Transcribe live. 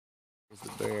There's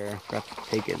the bear. Forgot to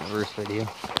take it in the first video.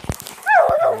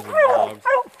 There's the dogs.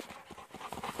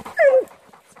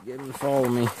 Let's get him to follow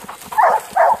me.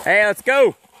 Hey, let's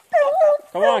go!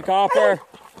 Come on, Copper.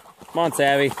 Come on,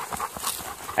 Savvy.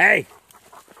 Hey!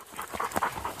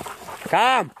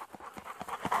 Come!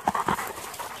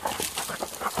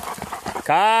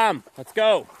 Come! Let's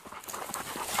go!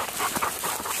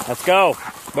 Let's go!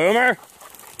 Boomer!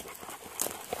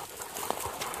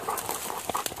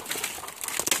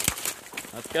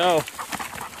 Let's go!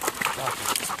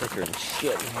 Thicker than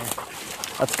shit in here.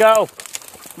 Let's go!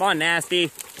 Come on,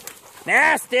 Nasty!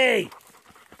 Nasty!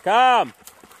 Come!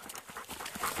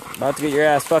 About to get your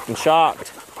ass fucking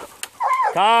shocked.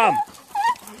 Come!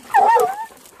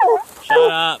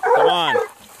 Shut up! Come on!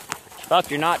 Fuck,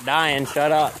 you're not dying.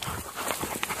 Shut up.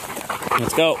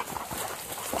 Let's go.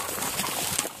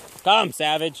 Come,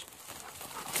 Savage.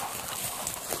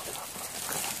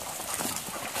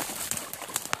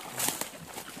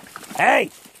 Hey!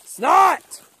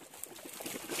 Snot!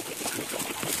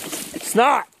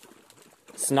 Snot!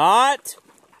 Snot!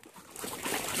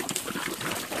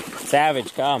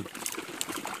 Savage, come.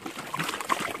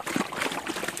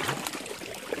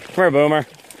 Come here, Boomer.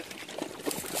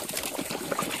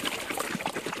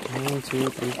 1, 2,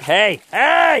 3. Hey!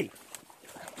 Hey!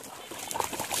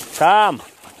 Come.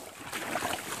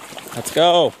 Let's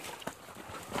go.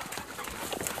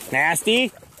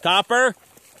 Nasty. Copper.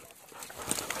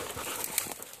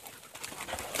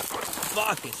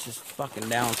 Fuck, it's just fucking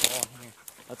downfall here.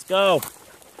 Let's go.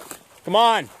 Come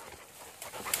on.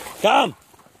 Come.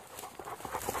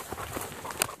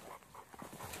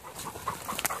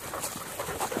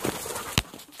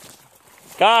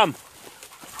 Come.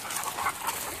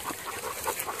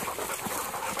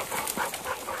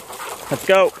 Let's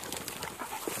go.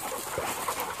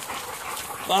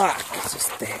 Fuck, this is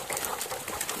thick.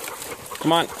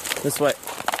 Come on, this way,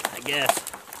 I guess.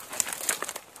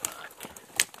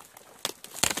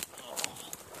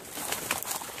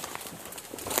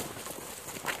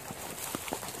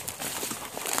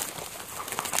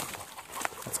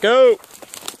 Let's go.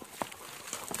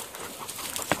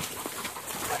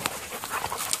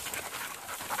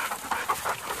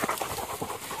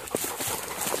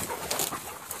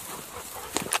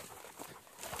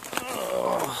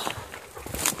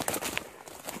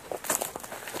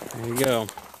 There you go.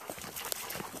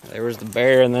 There was the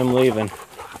bear and them leaving.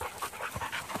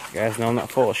 You guys know I'm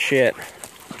not full of shit.